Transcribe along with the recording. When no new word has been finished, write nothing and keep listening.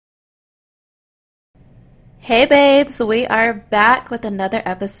Hey babes, we are back with another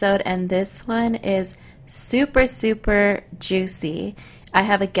episode, and this one is super juicy. I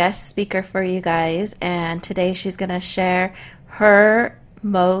have a guest speaker for you guys, and today she's going to share her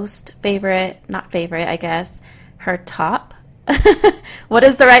most favorite, not favorite, I guess, her top. What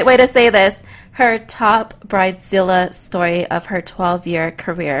is the right way to say this? Her top bridezilla story of her 12-year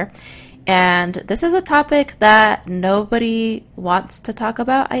career. And this is a topic that nobody wants to talk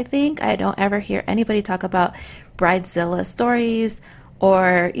about, I think. I don't ever hear anybody talk about bridezilla stories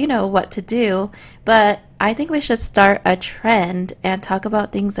or, what to do. But I think we should start a trend and talk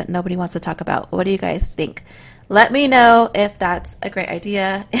about things that nobody wants to talk about. What do you guys think? Let me know if that's a great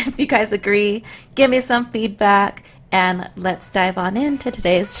idea. If you guys agree, give me some feedback, and let's dive on into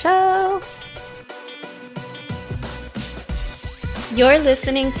today's show. You're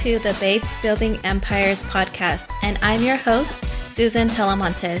listening to the Babes Building Empires podcast, and I'm your host, Susan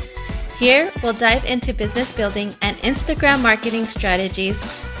Telemontes. Here, we'll dive into business building and Instagram marketing strategies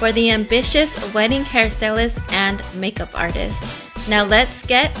for the ambitious wedding hairstylist and makeup artist. Now let's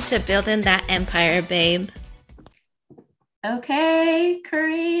get to building that empire, babe. Okay,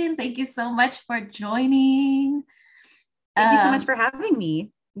 Corinne, thank you so much for joining. Thank you so much for having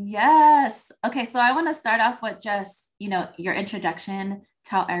me. Yes. Okay, so I want to start off with just, your introduction.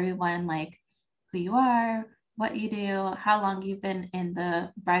 Tell everyone who you are, what you do, how long you've been in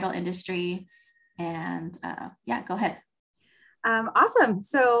the bridal industry, and go ahead. Awesome.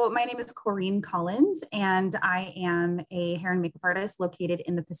 So my name is Corinne Collins, and I am a hair and makeup artist located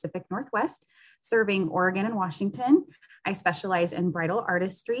in the Pacific Northwest, serving Oregon and Washington. I specialize in bridal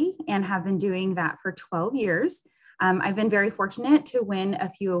artistry and have been doing that for 12 years. I've been very fortunate to win a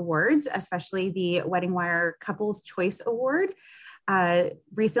few awards, especially the Wedding Wire Couples Choice Award.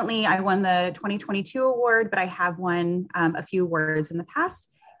 Recently, I won the 2022 award, but I have won a few awards in the past.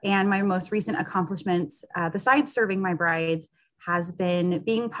 And my most recent accomplishments, besides serving my brides, has been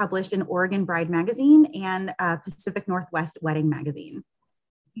being published in Oregon Bride Magazine and Pacific Northwest Wedding Magazine.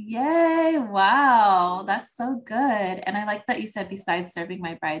 Yay. Wow. That's so good. And I like that you said besides serving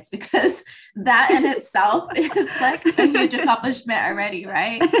my brides, because that in itself is like a huge accomplishment already,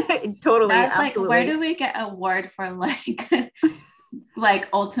 right? Totally. That's absolutely. Where do we get an award for like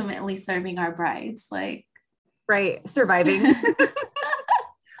ultimately serving our brides? Right. Surviving.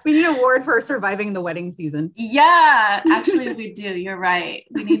 We need an award for surviving the wedding season. Yeah, actually we do. You're right.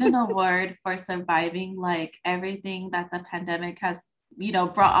 We need an award for surviving everything that the pandemic has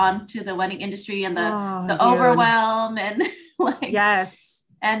brought on to the wedding industry and the overwhelm and yes.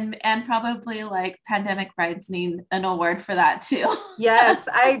 And probably pandemic brides need an award for that too. Yes,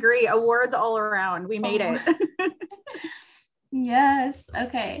 I agree. Awards all around. We made it. Yes.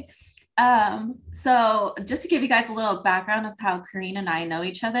 Okay. So just to give you guys a little background of how Corinne and I know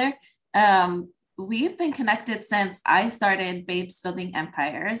each other, we've been connected since I started Babes Building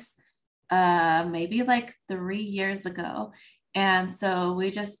Empires, maybe 3 years ago. And so we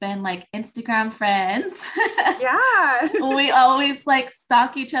just been Instagram friends. Yeah. We always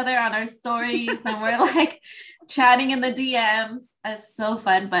stalk each other on our stories, and we're chatting in the DMs. It's so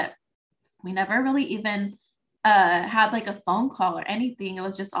fun, but we never really even had a phone call or anything. It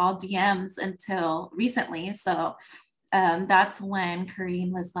was just all DMs until recently. So that's when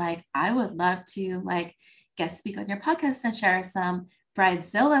Corinne was I would love to guest speak on your podcast and share some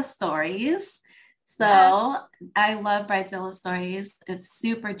bridezilla stories. So yes. I love bridezilla stories. It's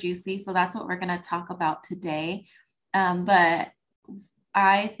super juicy. So that's what we're going to talk about today. But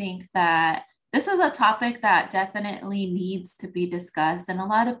I think that this is a topic that definitely needs to be discussed. And a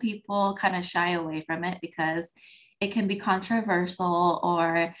lot of people kind of shy away from it because it can be controversial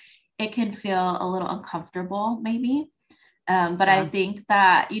or it can feel a little uncomfortable maybe. But I think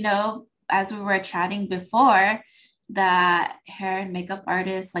that, as we were chatting before, that hair and makeup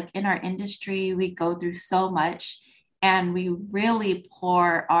artists, in our industry, we go through so much and we really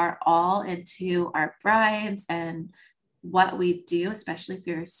pour our all into our brides and what we do, especially if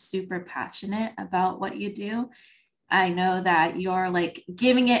you're super passionate about what you do. I know that you're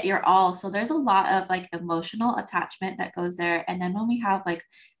giving it your all. So there's a lot of emotional attachment that goes there. And then when we have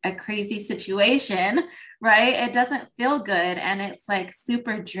a crazy situation, right, it doesn't feel good. And it's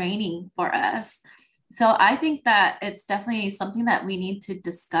super draining for us. So I think that it's definitely something that we need to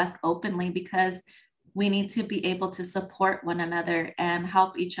discuss openly, because we need to be able to support one another and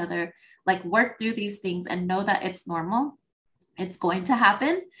help each other work through these things and know that it's normal. It's going to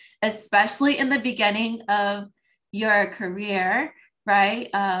happen, especially in the beginning of your career, right?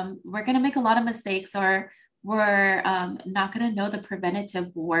 We're going to make a lot of mistakes, or we're not going to know the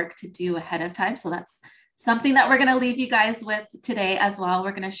preventative work to do ahead of time. So that's something that we're going to leave you guys with today as well.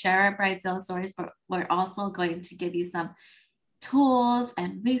 We're going to share our Bridezilla stories, but we're also going to give you some tools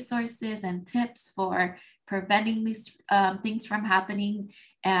and resources and tips for preventing these things from happening,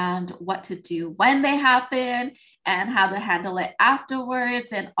 and what to do when they happen, and how to handle it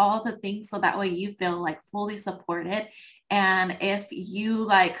afterwards, and all the things, so that way you feel like fully supported. And if you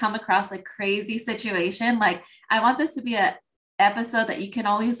like come across a crazy situation, like I want this to be a episode that you can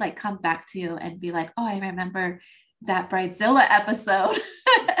always like come back to and be like, oh, I remember that Bridezilla episode.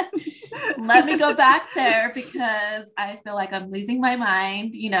 Let me go back there, because I feel like I'm losing my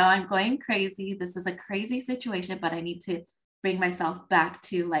mind. You know, I'm going crazy. This is a crazy situation, but I need to bring myself back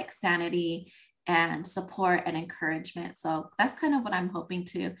to like sanity and support and encouragement. So that's kind of what I'm hoping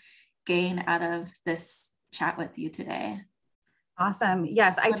to gain out of this chat with you today. Awesome.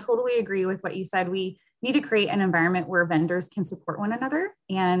 Yes, I totally agree with what you said. We need to create an environment where vendors can support one another.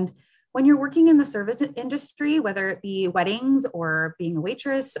 And when you're working in the service industry, whether it be weddings or being a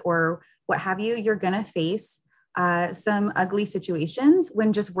waitress or what have you, you're going to face some ugly situations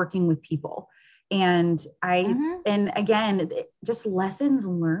when just working with people. And and again, just lessons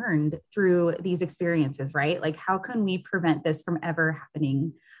learned through these experiences, right? Like, how can we prevent this from ever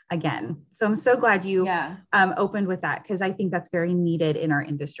happening again? So I'm so glad you opened with that, because I think that's very needed in our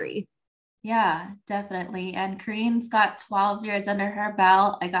industry. Yeah, definitely. And Corinne's got 12 years under her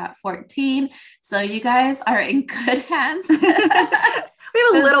belt. I got 14. So you guys are in good hands. We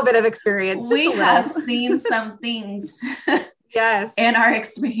have a little bit of experience. We have seen some things yes, in our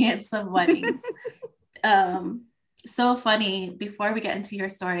experience of weddings. So funny, before we get into your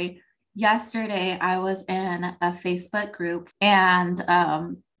story, yesterday I was in a Facebook group, and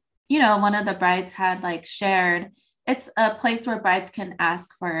you know, one of the brides had like shared, it's a place where brides can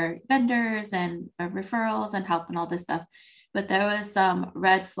ask for vendors and referrals and help and all this stuff. But there was some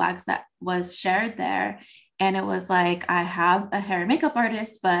red flags that was shared there. And it was like, I have a hair and makeup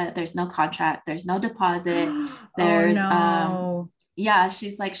artist, but there's no contract. There's no deposit. There's, yeah,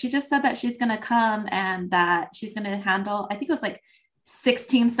 she's like, she just said that she's going to come and that she's going to handle, I think it was like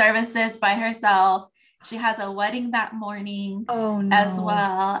 16 services by herself. She has a wedding that morning as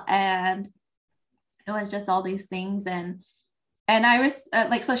well. And it was just all these things. And I was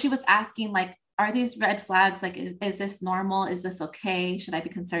like, so she was asking like, are these red flags? Like, is this normal? Is this okay? Should I be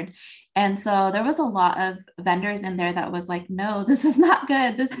concerned? And so there was a lot of vendors in there that was like, no, this is not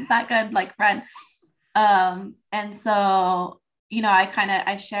good. This is not good. Like, friend. And so, you know,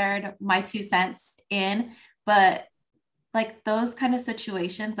 I shared my 2 cents in, but like those kind of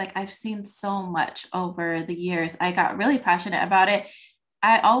situations, like I've seen so much over the years. I got really passionate about it.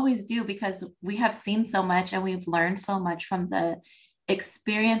 I always do, because we have seen so much and we've learned so much from the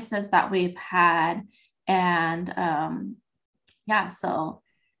experiences that we've had. And yeah, so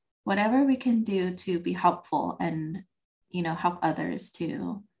whatever we can do to be helpful and, you know, help others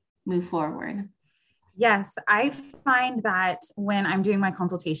to move forward. Yes, I find that when I'm doing my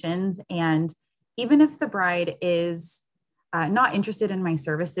consultations, and even if the bride is not interested in my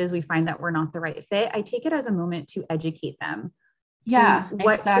services, we find that we're not the right fit, I take it as a moment to educate them.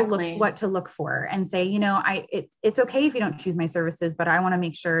 What to look for, and say, you know, it's okay if you don't choose my services, but I want to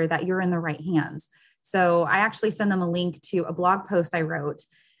make sure that you're in the right hands. So I actually send them a link to a blog post I wrote,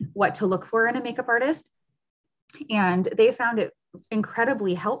 what to look for in a makeup artist. And they found it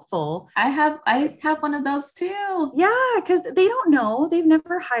incredibly helpul. I have one of those too. Yeah. Cause they don't know, they've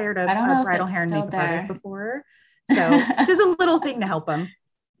never hired a bridal hair and makeup artist before. So just a little thing to help them.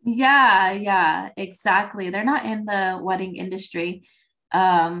 Yeah, exactly. They're not in the wedding industry.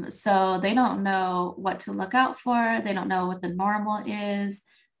 So they don't know what to look out for. They don't know what the normal is.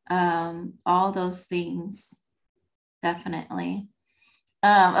 All those things. Definitely.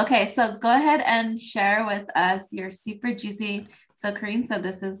 Okay, so go ahead and share with us your super juicy. So Corinne said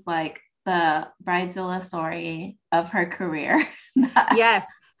this is like the Bridezilla story of her career. Yes.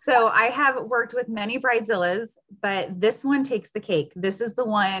 So I have worked with many Bridezillas, but this one takes the cake. This is the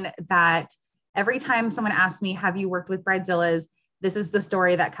one that every time someone asks me, have you worked with Bridezillas? This is the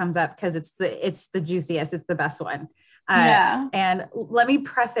story that comes up, because it's the juiciest, it's the best one. And let me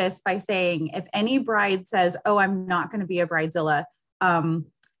preface by saying, if any bride says, oh, I'm not going to be a Bridezilla,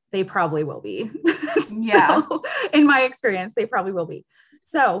 they probably will be. Yeah. So, in my experience, they probably will be.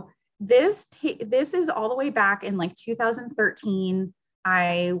 So this is all the way back in like 2013.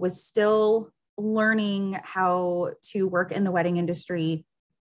 I was still learning how to work in the wedding industry,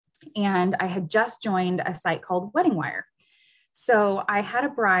 and I had just joined a site called Wedding Wire. So I had a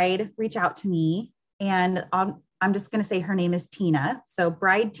bride reach out to me, and I'm just going to say her name is Tina. So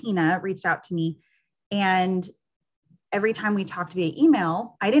bride Tina reached out to me, and every time we talked via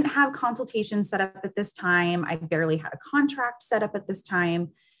email, I didn't have consultation set up at this time. I barely had a contract set up at this time.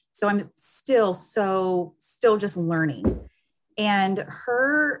 So I'm still just learning. And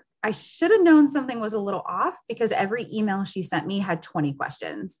I should have known something was a little off because every email she sent me had 20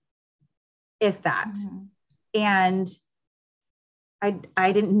 questions, if that. And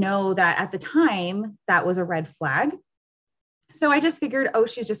I didn't know that at the time that was a red flag. So I just figured, oh,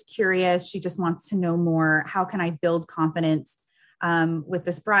 she's just curious. She just wants to know more. How can I build confidence with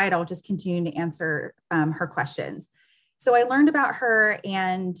this bride? I'll just continue to answer her questions. So I learned about her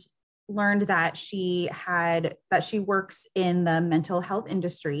and learned that she works in the mental health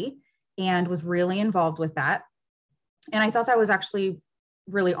industry and was really involved with that. And I thought that was actually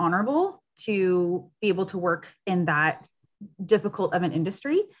really honorable to be able to work in that difficult of an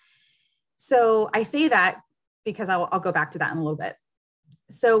industry. So I say that because I'll go back to that in a little bit.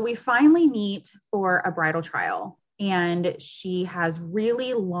 So we finally meet for a bridal trial, and she has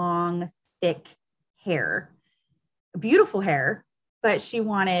really long, thick hair, beautiful hair, but she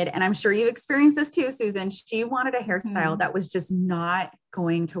wanted, and I'm sure you've experienced this too, Susan, she wanted a hairstyle that was just not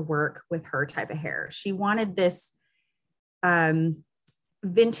going to work with her type of hair. She wanted this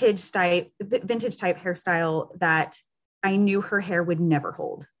vintage type hairstyle that I knew her hair would never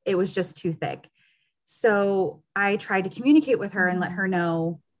hold. It was just too thick. So I tried to communicate with her and let her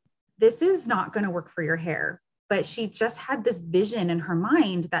know this is not going to work for your hair. But she just had this vision in her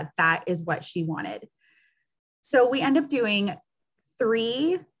mind that that is what she wanted. So we end up doing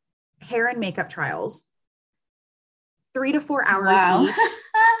 3 hair and makeup trials, 3 to 4 hours each.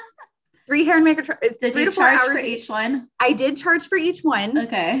 3 hair and makeup trials. Did you charge for each one? I did charge for each one.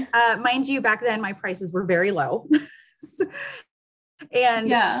 Okay. Mind you, back then my prices were very low. And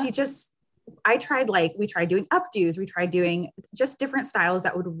we tried doing updos. We tried doing just different styles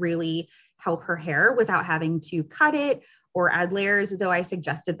that would really help her hair without having to cut it or add layers. Though I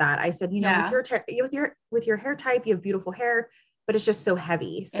suggested that. I said, with your hair type, you have beautiful hair, but it's just so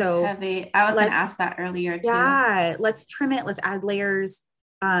heavy. So it's heavy. I was going to ask that earlier too. Yeah. Let's trim it. Let's add layers.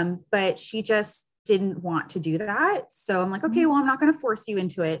 But she just didn't want to do that. So I'm like, okay, well, I'm not going to force you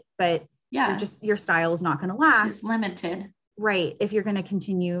into it, but your style is not going to last. It's limited. Right. If you're going to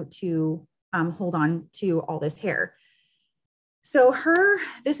continue to hold on to all this hair. So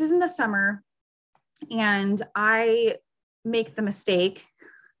this is in the summer, and I make the mistake.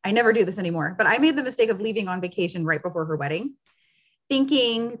 I never do this anymore, but I made the mistake of leaving on vacation right before her wedding,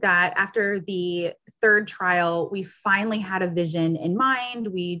 thinking that after the 3rd trial, we finally had a vision in mind.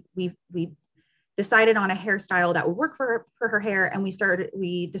 We decided on a hairstyle that would work for her hair. And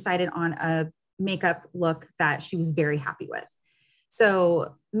we decided on a makeup look that she was very happy with.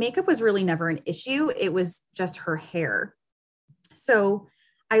 So makeup was really never an issue. It was just her hair. So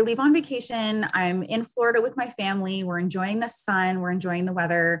I leave on vacation. I'm in Florida with my family. We're enjoying the sun. We're enjoying the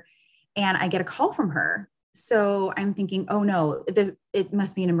weather. And I get a call from her. So I'm thinking, oh no, it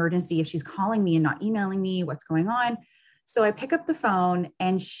must be an emergency if she's calling me and not emailing me. What's going on? So I pick up the phone,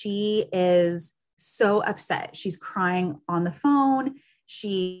 and she is so upset. She's crying on the phone.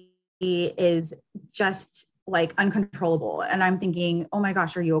 She is just like uncontrollable. And I'm thinking, oh my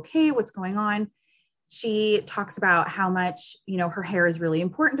gosh, are you okay? What's going on? She talks about how much, her hair is really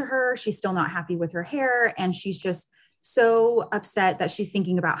important to her. She's still not happy with her hair. And she's just so upset that she's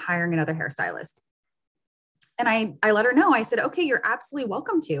thinking about hiring another hairstylist. And I let her know. I said, okay, you're absolutely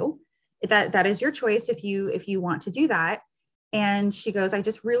welcome to. That is your choice if you want to do that. And she goes, I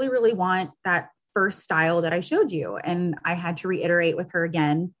just really, really want that first style that I showed you. And I had to reiterate with her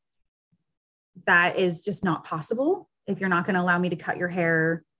again, that is just not possible. If you're not going to allow me to cut your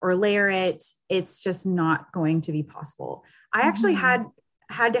hair or layer it, it's just not going to be possible. I actually had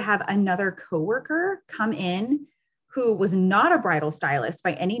to have another coworker come in who was not a bridal stylist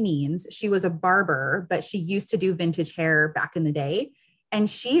by any means. She was a barber, but she used to do vintage hair back in the day. And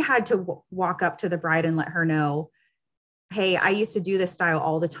she had to walk up to the bride and let her know, hey, I used to do this style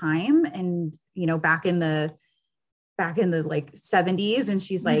all the time. And, back in the like 70s. And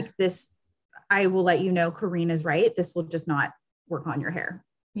she's like, this, I will let you know, Corrine is right. This will just not work on your hair.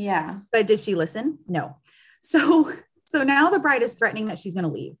 Yeah. But did she listen? No. So now the bride is threatening that she's going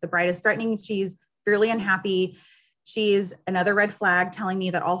to leave. The bride is threatening. She's really unhappy. She's another red flag telling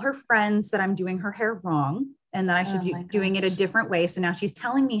me that all her friends said I'm doing her hair wrong and that I should be doing it a different way. So now she's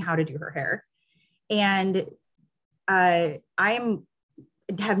telling me how to do her hair. And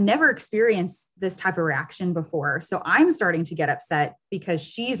have never experienced this type of reaction before. So I'm starting to get upset because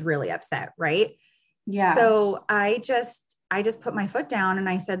she's really upset. Right. Yeah. So I just put my foot down and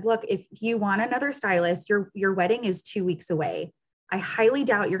I said, look, if you want another stylist, your wedding is 2 weeks away. I highly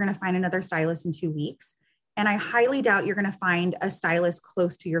doubt you're going to find another stylist in 2 weeks. And I highly doubt you're going to find a stylist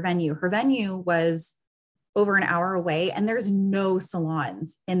close to your venue. Her venue was over an hour away, and there's no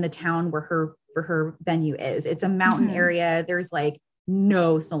salons in the town where her venue is. It's a mountain area. There's like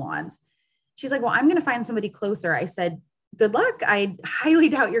no salons. She's like, well, I'm going to find somebody closer. I said, good luck. I highly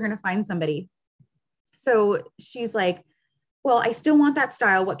doubt you're going to find somebody. So she's like, well, I still want that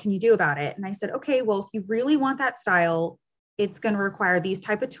style. What can you do about it? And I said, okay, well, if you really want that style, it's going to require these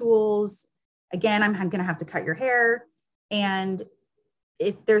type of tools. Again, I'm going to have to cut your hair. And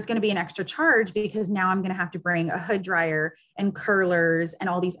if there's going to be an extra charge, because now I'm going to have to bring a hood dryer and curlers and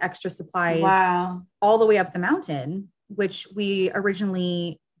all these extra supplies all the way up the mountain, which we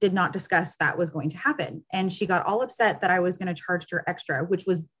originally did not discuss that was going to happen. And she got all upset that I was going to charge her extra, which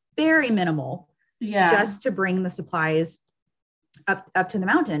was very minimal, just to bring the supplies up to the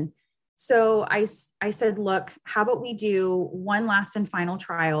mountain. So I said, look, how about we do one last and final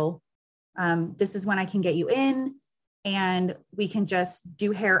trial? This is when I can get you in, and we can just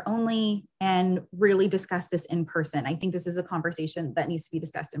do hair only and really discuss this in person. I think this is a conversation that needs to be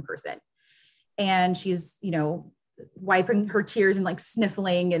discussed in person. And she's, wiping her tears and like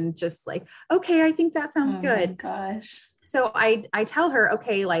sniffling and just like, okay, I think that sounds good. My gosh. So I tell her,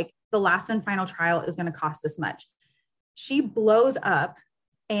 okay, like the last and final trial is going to cost this much. She blows up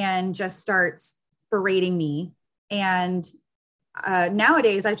and just starts berating me. And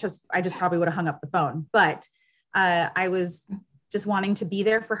nowadays I just probably would have hung up the phone, but I was just wanting to be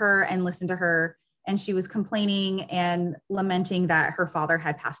there for her and listen to her. And she was complaining and lamenting that her father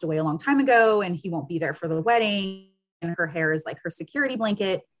had passed away a long time ago and he won't be there for the wedding. And her hair is like her security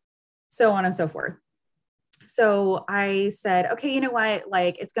blanket, so on and so forth. So I said, okay, you know what?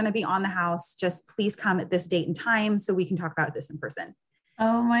 Like, it's going to be on the house. Just please come at this date and time so we can talk about this in person.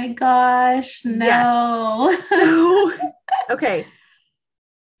 Oh my gosh. No. Yes. So, okay.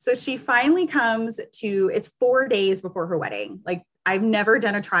 So she finally comes it's 4 days before her wedding. Like, I've never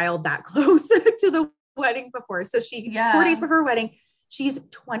done a trial that close to the wedding before. So 4 days before her wedding, she's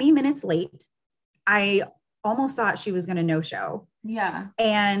 20 minutes late. I almost thought she was going to no-show. Yeah.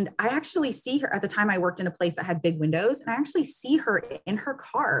 And I actually see her at the time. I worked in a place that had big windows, and I actually see her in her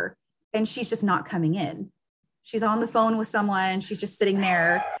car, and she's just not coming in. She's on the phone with someone. She's just sitting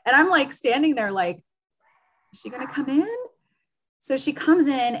there. And I'm like standing there like, is she going to come in? So she comes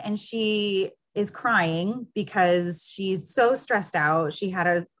in and she is crying because she's so stressed out. She had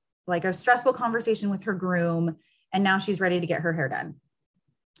a stressful conversation with her groom, and now she's ready to get her hair done.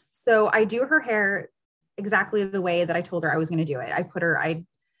 So I do her hair exactly the way that I told her I was going to do it. I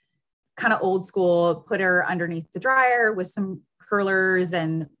kind of old school, put her underneath the dryer with some curlers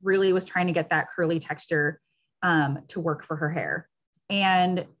and really was trying to get that curly texture to work for her hair.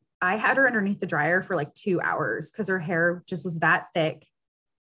 And I had her underneath the dryer for like 2 hours because her hair just was that thick.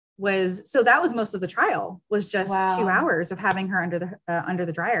 So that was most of the trial, was just 2 hours of having her under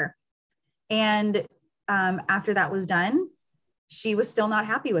the dryer. And after that was done, she was still not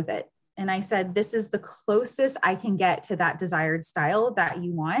happy with it. And I said, this is the closest I can get to that desired style that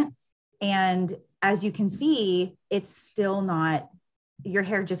you want. And as you can see, it's still not, your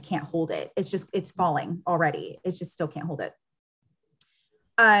hair just can't hold it. It's falling already. It just still can't hold it.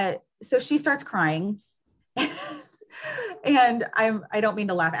 So she starts crying and I don't mean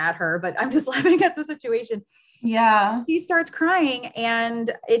to laugh at her, but I'm just laughing at the situation. Yeah. She starts crying,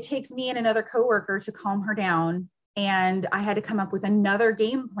 and it takes me and another coworker to calm her down. And I had to come up with another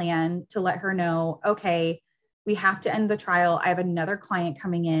game plan to let her know, okay, we have to end the trial. I have another client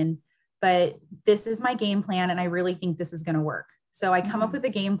coming in, but this is my game plan, and I really think this is going to work. So I come up with a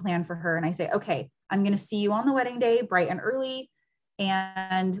game plan for her, and I say, okay, I'm going to see you on the wedding day, bright and early,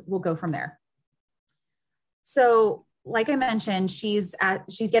 and we'll go from there. So like I mentioned, she's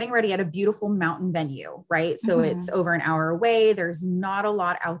getting ready at a beautiful mountain venue, right? So it's over an hour away. There's not a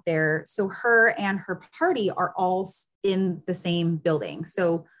lot out there. So her and her party are all in the same building.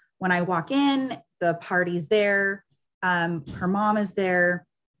 So when I walk in, the party's there. Her mom is there,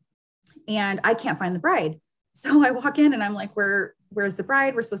 and I can't find the bride. So I walk in and I'm like, where's the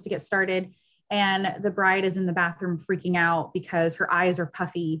bride? We're supposed to get started. And the bride is in the bathroom freaking out because her eyes are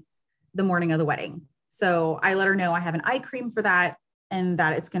puffy the morning of the wedding. So I let her know I have an eye cream for that and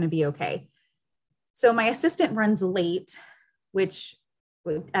that it's going to be okay. So my assistant runs late, which,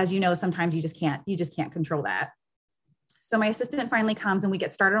 as you know, sometimes you just can't control that. So my assistant finally comes and we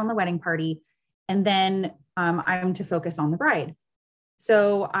get started on the wedding party. And then I'm to focus on the bride.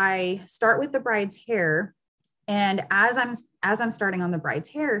 So I start with the bride's hair. And as I'm starting on the bride's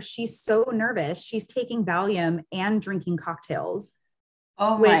hair, she's so nervous. She's taking Valium and drinking cocktails.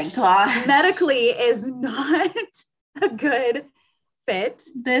 Oh my God. Medically is not a good fit.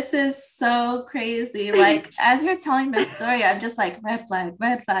 This is so crazy. Like, as you're telling this story, I'm just like, red flag,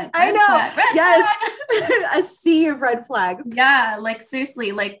 red flag, I red know. flag, red Yes. flag. A sea of red flags. Yeah, like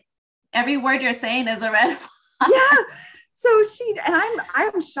seriously, like every word you're saying is a red flag. Yeah. So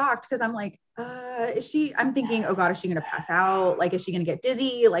I'm shocked because I'm like, I'm thinking, oh God, is she going to pass out? Like, is she going to get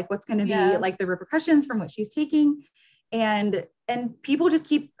dizzy? Like, what's going to be like the repercussions from what she's taking? And people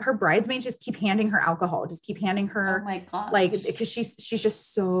just her bridesmaids just keep handing her alcohol, just keep handing her, oh my God, like, because she's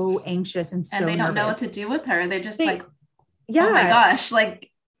just so anxious and they don't nervous. know what to do with her. They're just like, yeah, oh my gosh,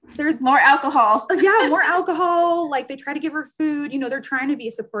 like there's more alcohol. Yeah, more alcohol. Like they try to give her food, they're trying to be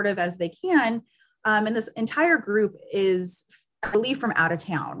as supportive as they can. And this entire group is, I believe, from out of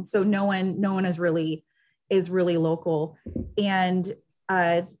town. So no one is really local. And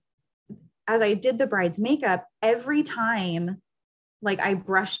as I did the bride's makeup, every time like I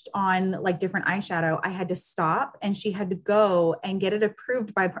brushed on like different eyeshadow, I had to stop and she had to go and get it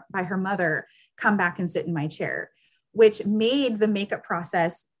approved by her mother, come back and sit in my chair, which made the makeup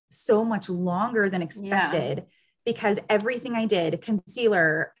process so much longer than expected because everything I did,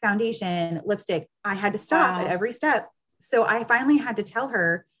 concealer, foundation, lipstick, I had to stop at every step. So I finally had to tell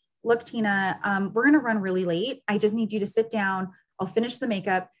her, look, Tina, we're going to run really late. I just need you to sit down. I'll finish the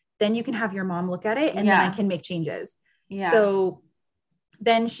makeup. Then you can have your mom look at it and then I can make changes. Yeah. So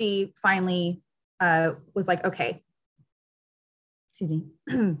then she finally was like, okay. Excuse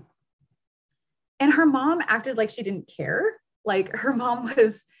me. And her mom acted like she didn't care. Like her mom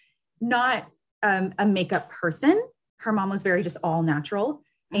was not a makeup person. Her mom was very just all natural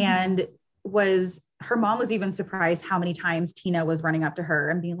and her mom was even surprised how many times Tina was running up to her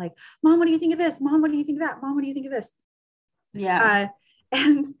and being like, Mom, what do you think of this? Mom, what do you think of that? Mom, what do you think of this? Yeah.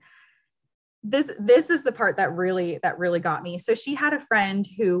 And this is the part that really got me. So she had a friend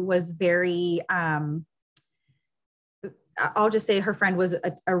who was very, I'll just say her friend was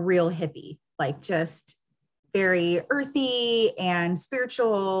a real hippie, like just very earthy and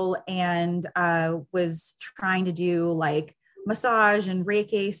spiritual and was trying to do like massage and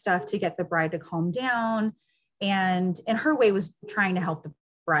Reiki stuff to get the bride to calm down. And in her way was trying to help the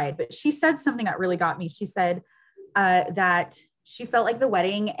bride. But she said something that really got me. She said that she felt like the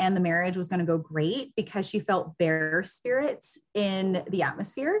wedding and the marriage was going to go great because she felt bear spirits in the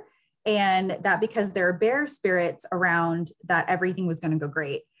atmosphere. And that because there are bear spirits around, that everything was going to go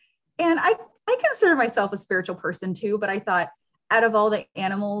great. And I consider myself a spiritual person too, but I thought out of all the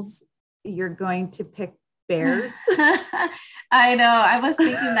animals, you're going to pick bears. I know. I was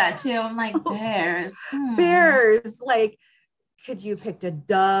thinking that too. I'm like, bears. Bears. Like, could you picked a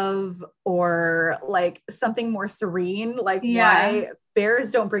dove or like something more serene? Like why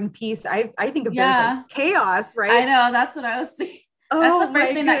bears don't bring peace. I think of bears like chaos, right? I know. That's what I was thinking. That's the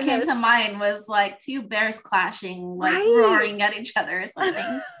first thing that came to mind was like two bears clashing, like roaring at each other or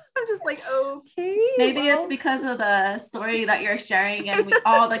something. I'm just like, okay. Maybe it's because of the story that you're sharing and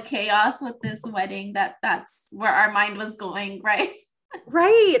all the chaos with this wedding that's where our mind was going, right?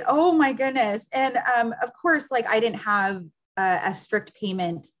 Right. Oh my goodness. And of course, like I didn't have a strict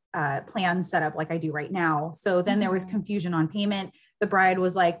payment plan set up like I do right now. So then there was confusion on payment. The bride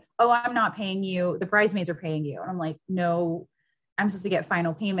was like, oh, I'm not paying you. The bridesmaids are paying you. And I'm like, no, I'm supposed to get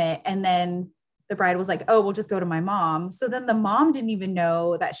final payment. And then the bride was like, oh, we'll just go to my mom. So then the mom didn't even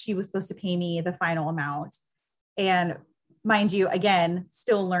know that she was supposed to pay me the final amount. And mind you, again,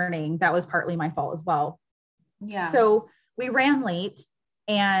 still learning, that was partly my fault as well. Yeah. So we ran late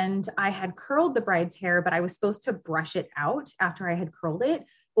and I had curled the bride's hair, but I was supposed to brush it out after I had curled it.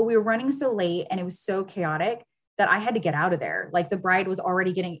 But we were running so late and it was so chaotic that I had to get out of there. Like the bride was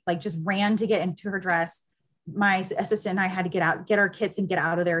already getting, like just ran to get into her dress. My assistant and I had to get our kits and get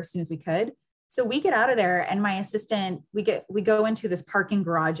out of there as soon as we could. So we get out of there and my assistant, we go into this parking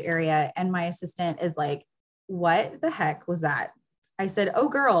garage area and my assistant is like, what the heck was that? I said, oh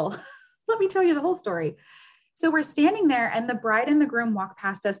girl, let me tell you the whole story. So we're standing there and the bride and the groom walk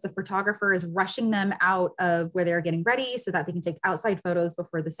past us. The photographer is rushing them out of where they're getting ready so that they can take outside photos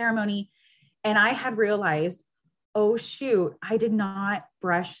before the ceremony. And I had realized, oh shoot, I did not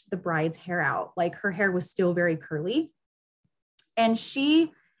brush the bride's hair out. Like her hair was still very curly. And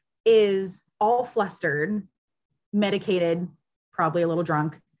she is all flustered, medicated, probably a little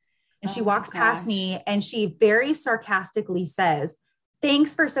drunk. And she walks past me and she very sarcastically says,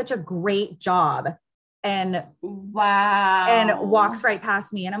 thanks for such a great job. And wow. And walks right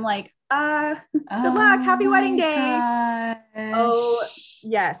past me. And I'm like, good luck. Happy wedding day. Gosh. Oh,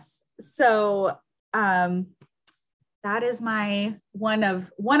 yes. So, that is my one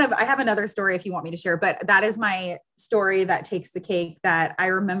of, I have another story if you want me to share, but that is my story that takes the cake, that I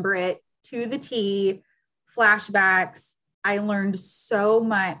remember it to the T, flashbacks, I learned so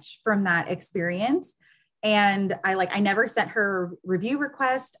much from that experience. And I never sent her a review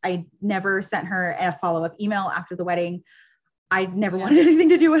request. I never sent her a follow-up email after the wedding. I never wanted anything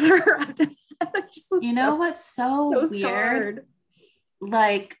to do with her after that. I just was what's so weird? Scarred.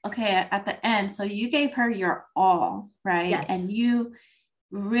 Like, okay, at the end, so you gave her your all, right? Yes. And you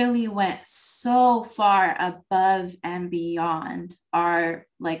really went so far above and beyond our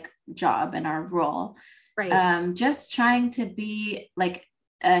like job and our role. Right. Just trying to be like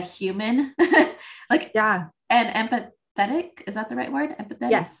a human, like, yeah. And empathetic. Is that the right word?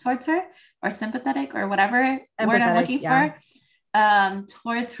 Empathetic towards her, or sympathetic, or whatever word I'm looking for,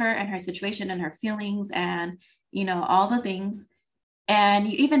 towards her and her situation and her feelings and, you know, all the things. And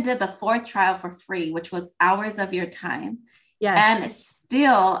you even did the 4th trial for free, which was hours of your time. Yes. And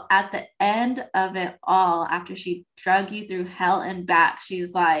still at the end of it all, after she drug you through hell and back,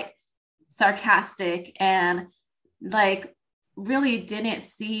 she's like sarcastic and like really didn't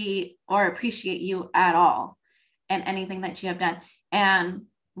see or appreciate you at all and anything that you have done. And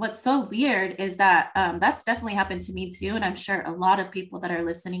what's so weird is that that's definitely happened to me too. And I'm sure a lot of people that are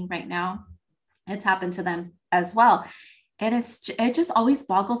listening right now, it's happened to them as well. And it just always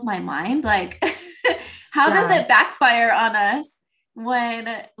boggles my mind. Like, how does it backfire on us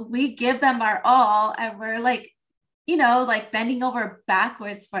when we give them our all and we're like, you know, like bending over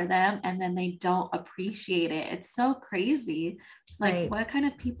backwards for them and then they don't appreciate it? It's so crazy. Like, what kind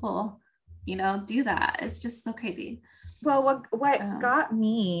of people, you know, do that? It's just so crazy. Well, what got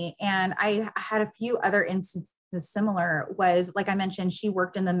me, and I had a few other instances similar, was, like I mentioned, she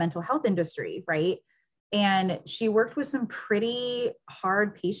worked in the mental health industry, right? And she worked with some pretty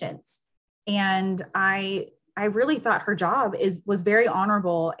hard patients. And I really thought her job was very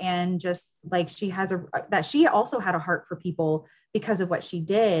honorable, and just like she also had a heart for people because of what she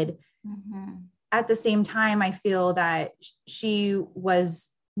did. Mm-hmm. At the same time, I feel that she was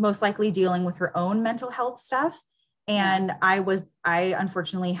most likely dealing with her own mental health stuff. And I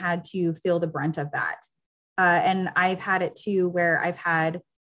unfortunately had to feel the brunt of that. And I've had it too, where I've had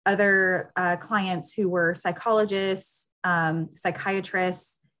other clients who were psychologists,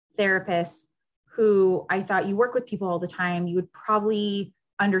 psychiatrists, therapists, who I thought, you work with people all the time, you would probably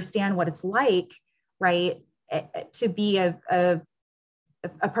understand what it's like, right, to be a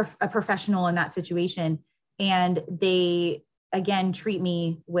professional in that situation. And they, again, treat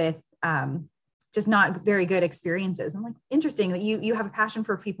me with just not very good experiences. I'm like, interesting that you have a passion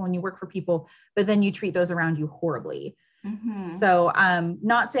for people and you work for people, but then you treat those around you horribly. Mm-hmm. So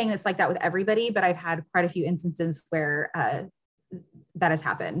not saying it's like that with everybody, but I've had quite a few instances where that has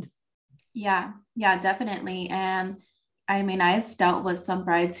happened. Yeah, definitely. And I mean, I've dealt with some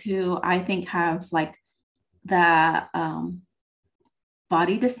brides who I think have like the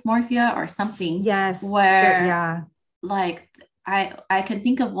body dysmorphia or something. Yes. Where like I can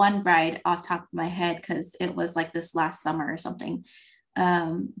think of one bride off the top of my head because it was like this last summer or something.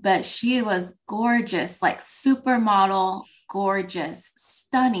 But she was gorgeous, like supermodel, gorgeous,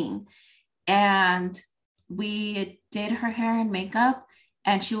 stunning. And we did her hair and makeup,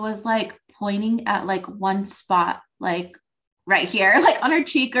 and she was like pointing at like one spot, like right here, like on her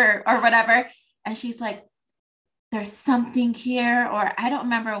cheek or whatever. And she's like, there's something here, or I don't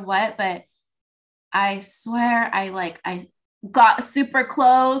remember what, but I swear I got super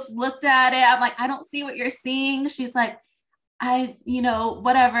close, looked at it. I'm like, I don't see what you're seeing. She's like,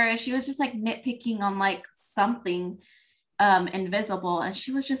 whatever. And she was just like nitpicking on like something invisible. And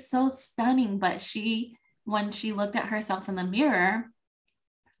she was just so stunning. But when she looked at herself in the mirror,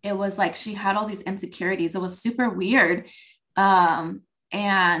 it was like she had all these insecurities. It was super weird. And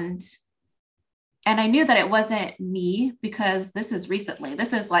I knew that it wasn't me, because this is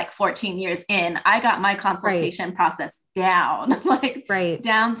like 14 years in. I got my consultation process down,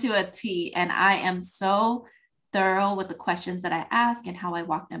 down to a T. And I am so thorough with the questions that I ask and how I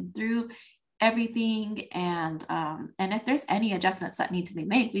walk them through everything. And if there's any adjustments that need to be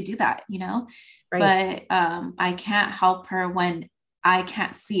made, we do that, but I can't help her when I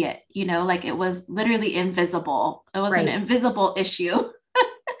can't see it, like it was literally invisible. It was an invisible issue.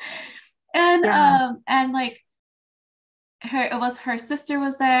 And like her sister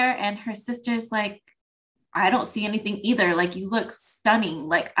was there, and her sister's like, I don't see anything either. Like, you look stunning.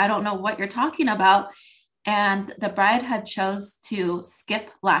 Like, I don't know what you're talking about. And the bride had chose to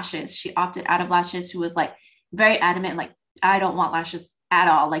skip lashes. She opted out of lashes. She was like very adamant, like, I don't want lashes at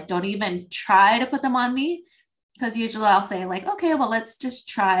all. Like, don't even try to put them on me. Because usually I'll say like, okay, well, let's just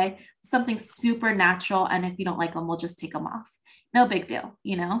try something super natural. And if you don't like them, we'll just take them off. No big deal,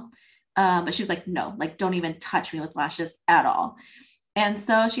 but she's like, no, like, don't even touch me with lashes at all. And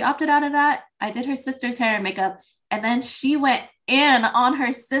so she opted out of that. I did her sister's hair and makeup. And then she went in on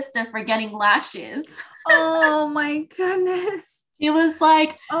her sister for getting lashes. Oh my goodness. It was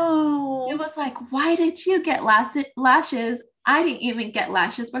like, oh, it was like, why did you get lashes? I didn't even get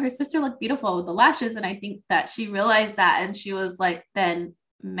lashes, but her sister looked beautiful with the lashes. And I think that she realized that, and she was like, then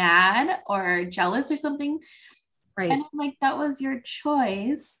mad or jealous or something. right. And I'm like, that was your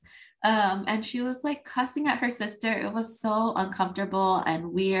choice. And she was like cussing at her sister. It was so uncomfortable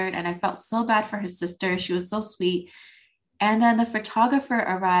and weird. And I felt so bad for her sister. She was so sweet. And then the photographer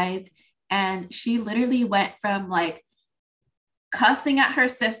arrived, and she literally went from like cussing at her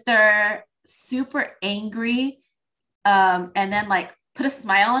sister, super angry, and then like put a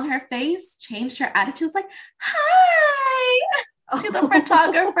smile on her face, changed her attitude, was like, hi, to the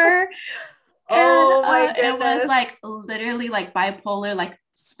photographer. Oh my It was goodness. like literally like bipolar, like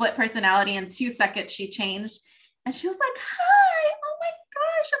split personality. In 2 seconds, she changed. And she was like, hi, oh my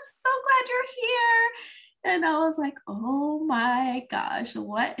gosh, I'm so glad you're here. And I was like, oh my gosh,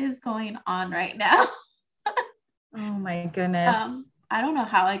 what is going on right now? Oh my goodness. I don't know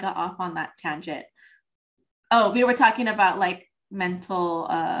how I got off on that tangent. Oh, we were talking about like mental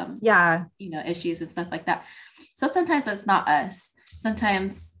Yeah. issues and stuff like that. So sometimes it's not us.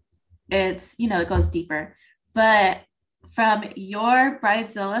 Sometimes it's, it goes deeper. But from your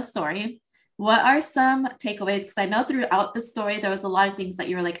Bridezilla story, what are some takeaways? Because I know throughout the story, there was a lot of things that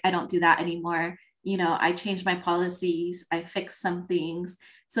you were like, I don't do that anymore. I changed my policies, I fixed some things.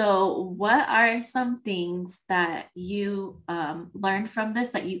 So what are some things that you learned from this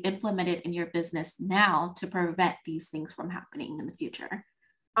that you implemented in your business now to prevent these things from happening in the future?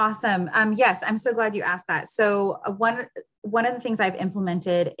 Awesome. Yes, I'm so glad you asked that. So one of the things I've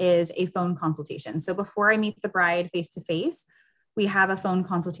implemented is a phone consultation. So before I meet the bride face to face, we have a phone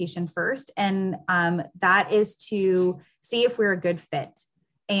consultation first, and that is to see if we're a good fit.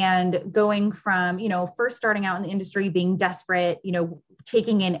 And going from first starting out in the industry, being desperate,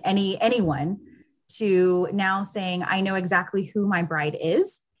 taking in anyone, to now saying I know exactly who my bride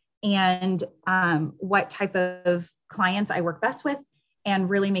is and what type of clients I work best with, and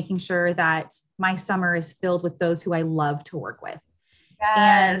really making sure that my summer is filled with those who I love to work with.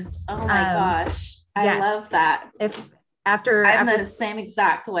 Yes. And oh my gosh. I love that. I'm the same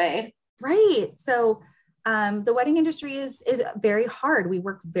exact way. Right. So the wedding industry is very hard. We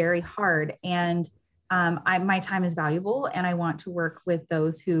work very hard, and my time is valuable, and I want to work with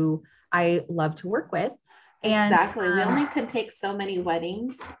those who I love to work with. And exactly. We only can take so many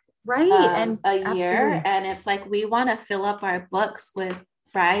weddings and a year. absolutely. And it's like, we want to fill up our books with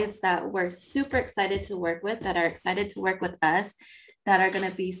brides that we're super excited to work with, that are excited to work with us, that are going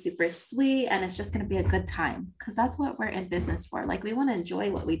to be super sweet. And it's just going to be a good time, because that's what we're in business for. Like, we want to enjoy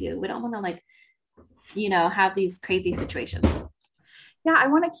what we do. We don't want to like, have these crazy situations. Yeah. I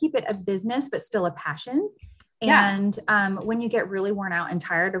want to keep it a business, but still a passion. Yeah. And when you get really worn out and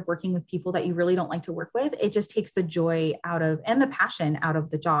tired of working with people that you really don't like to work with, it just takes the joy out of, and the passion out of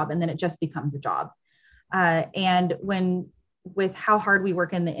the job. And then it just becomes a job. And with how hard we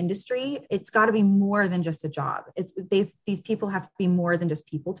work in the industry, it's got to be more than just a job. These people have to be more than just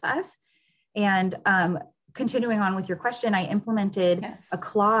people to us. And continuing on with your question, I implemented a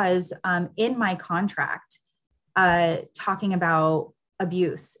clause in my contract talking about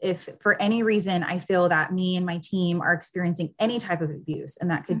abuse. If for any reason I feel that me and my team are experiencing any type of abuse, and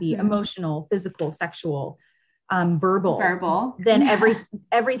that could be emotional, physical, sexual, verbal, then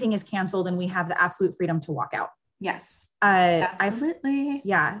everything is canceled, and we have the absolute freedom to walk out. Yes. Absolutely.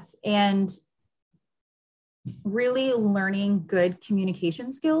 Yes. And really learning good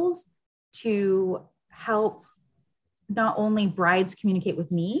communication skills to help not only brides communicate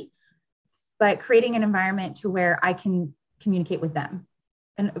with me, but creating an environment to where I can communicate with them,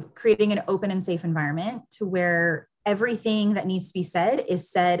 and creating an open and safe environment to where everything that needs to be said is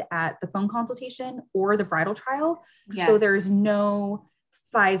said at the phone consultation or the bridal trial. Yes. So there's no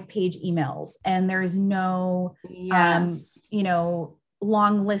 5-page emails, and there's no,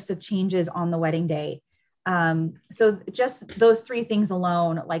 long list of changes on the wedding day. So just those 3 things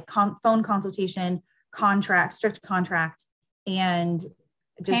alone, like phone consultation, contract, strict contract, and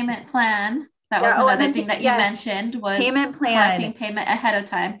just payment plan. That was another thing that you mentioned, was payment plan, collecting payment ahead of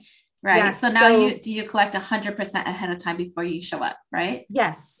time. Right. Yes. So now do you collect 100% ahead of time before you show up, right?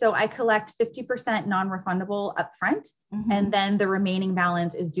 Yes. So I collect 50% non-refundable upfront, and then the remaining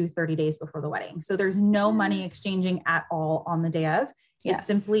balance is due 30 days before the wedding. So there's no money exchanging at all on the day of. It's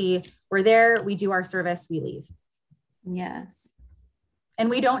simply, we're there, we do our service, we leave. Yes. And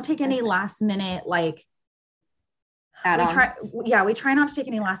we don't take any last minute, like, add-ons. We try not to take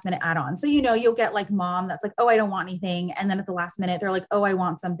any last minute add-ons. So, you'll get like mom that's like, oh, I don't want anything. And then at the last minute, they're like, oh, I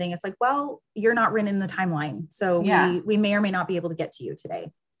want something. It's like, well, you're not written in the timeline. So we may or may not be able to get to you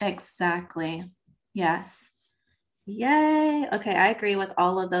today. Exactly. Yes. Yay. Okay. I agree with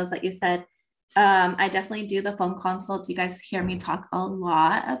all of those that you said. I definitely do the phone consults. You guys hear me talk a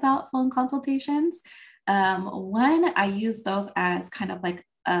lot about phone consultations. One, I use those as kind of like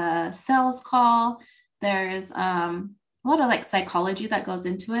a sales call. There's a lot of like psychology that goes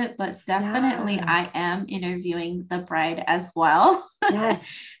into it, but definitely I am interviewing the bride as well.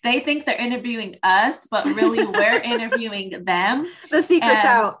 Yes. They think they're interviewing us, but really we're interviewing them. The secret's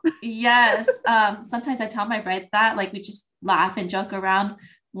out. Yes. Sometimes I tell my brides that, like, we just laugh and joke around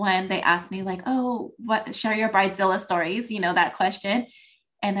when they ask me like, oh, share your bridezilla stories, that question.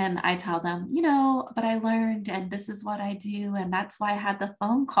 And then I tell them, but I learned, and this is what I do. And that's why I had the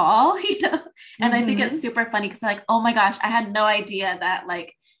phone call, and I think it's super funny because like, oh my gosh, I had no idea that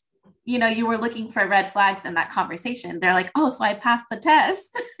like, you were looking for red flags in that conversation. They're like, oh, so I passed the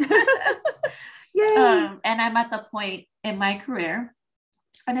test. Yay. And I'm at the point in my career,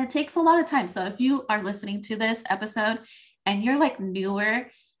 and it takes a lot of time. So if you are listening to this episode and you're like newer,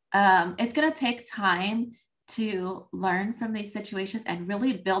 it's going to take time to learn from these situations and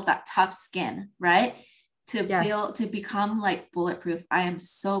really build that tough skin, right? To become like bulletproof. I am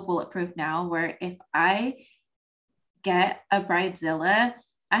so bulletproof now, where if I get a bridezilla,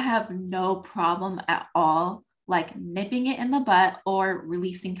 I have no problem at all like nipping it in the butt or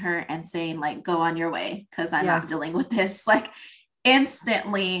releasing her and saying like, go on your way, because I'm not dealing with this. Like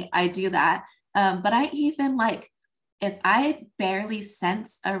instantly I do that. But I even like, if I barely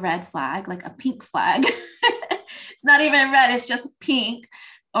sense a red flag, like a pink flag, it's not even red, it's just pink.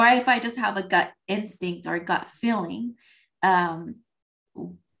 Or if I just have a gut instinct or gut feeling, I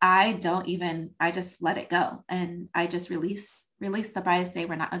just let it go. And I just release the bride, say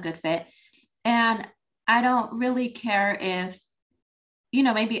we're not a good fit. And I don't really care if,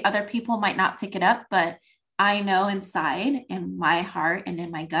 maybe other people might not pick it up, but I know inside in my heart and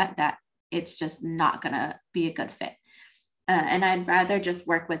in my gut that it's just not going to be a good fit. And I'd rather just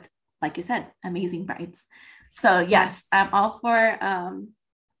work with, like you said, amazing brides. So yes, I'm all for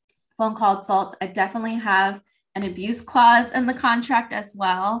phone consults. I definitely have an abuse clause in the contract as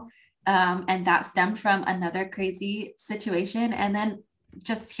well. And that stemmed from another crazy situation. And then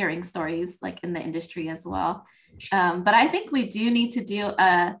just hearing stories like in the industry as well. But I think we do need to do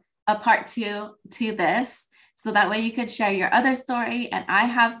a part 2 to this. So that way you could share your other story and I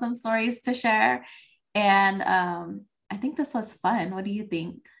have some stories to share. And I think this was fun. What do you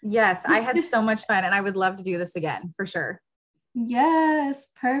think? Yes, I had so much fun and I would love to do this again for sure. Yes,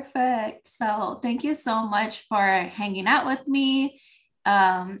 perfect. So thank you so much for hanging out with me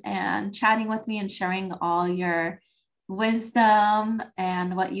and chatting with me and sharing all your wisdom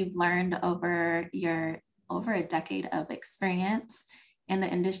and what you've learned over a decade of experience in the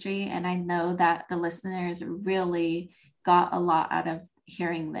industry. And I know that the listeners really got a lot out of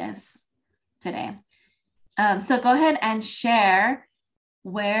hearing this today. So go ahead and share,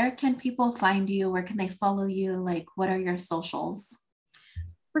 where can people find you? Where can they follow you? Like, what are your socials?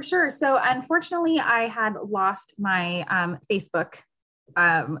 For sure. So unfortunately, I had lost my Facebook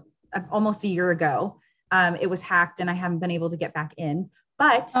almost a year ago. It was hacked and I haven't been able to get back in.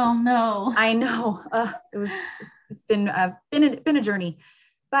 But oh no, I know it's been a journey.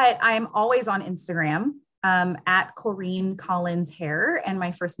 But I'm always on Instagram. At Corrine Collins Hair, and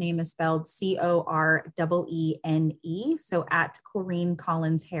my first name is spelled Correne. So at Corrine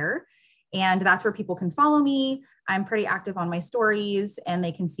Collins Hair, and that's where people can follow me. I'm pretty active on my stories, and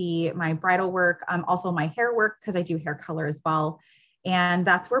they can see my bridal work, also my hair work, because I do hair color as well. And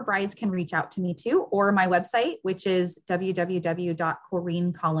that's where brides can reach out to me too, or my website, which is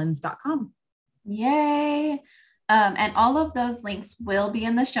www.CorrineCollins.com. Yay. And all of those links will be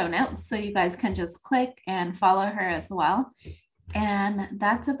in the show notes, so you guys can just click and follow her as well. And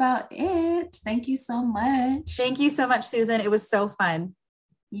that's about it. Thank you so much. Thank you so much, Susan. It was so fun.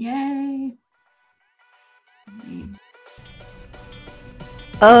 Yay.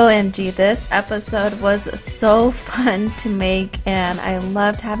 OMG, this episode was so fun to make, and I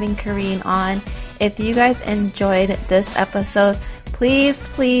loved having Corrine on. If you guys enjoyed this episode, please,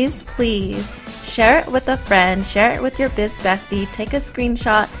 please, please share it with a friend, share it with your biz bestie, take a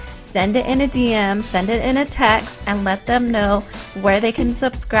screenshot, send it in a DM, send it in a text, and let them know where they can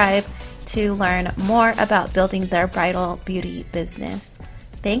subscribe to learn more about building their bridal beauty business.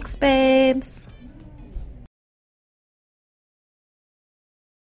 Thanks, babes.